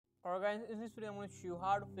Alright guys, in this video I'm going to show you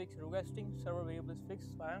how to fix requesting server variables fix.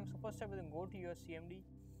 So first step is go to your CMD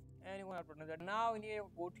and you're going to have to run that. Now in here you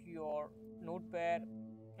go to your notepad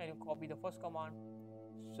and you copy the first command.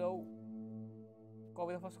 So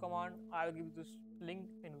copy the first command. I will give you this link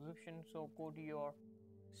in the description. So go to your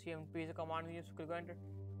CMD, paste the command and just click on enter.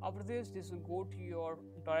 After this will go to your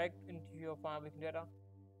direct into your FiveM data.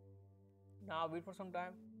 Now wait for some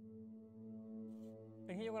time.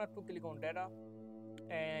 And here you're going to have to click on data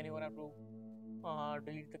and you're going to have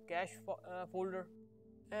to delete the cache folder.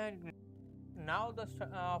 And now the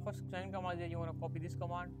first second command is that you want to copy this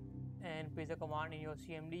command and paste the command in your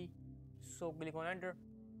CMD. So click on enter.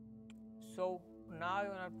 So now you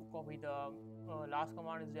want to have to copy the last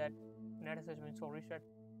command is that netsh means so reset.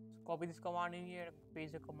 So copy this command in here,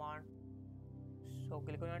 paste the command. So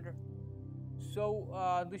click on enter.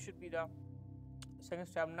 So this should be the second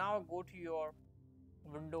step. Now go to your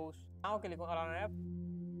Windows. Now click on Run app.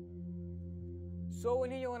 So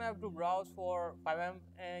in here you're gonna have to browse for FiveM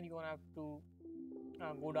and you're gonna have to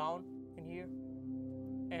go down in here,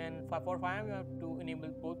 and for FiveM you have to enable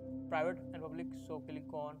both private and public. So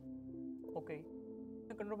click on OK.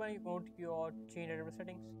 The control panel, you go to your change database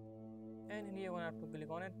settings, and in here you're gonna have to click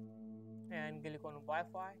on it and click on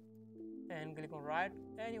Wi-Fi and click on right,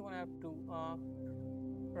 and you're gonna have to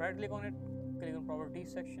right click on it, click on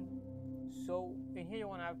properties section. So in here you're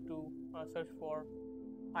gonna have to search for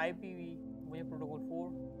IPv4 protocol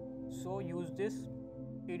 4. So use this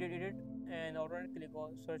 888 and outright click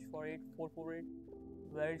on search for 8448.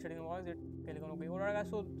 Where it's setting was it, click on OK. Alright guys,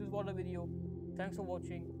 so this was the video. Thanks for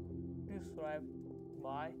watching. Please subscribe.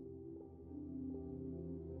 Bye.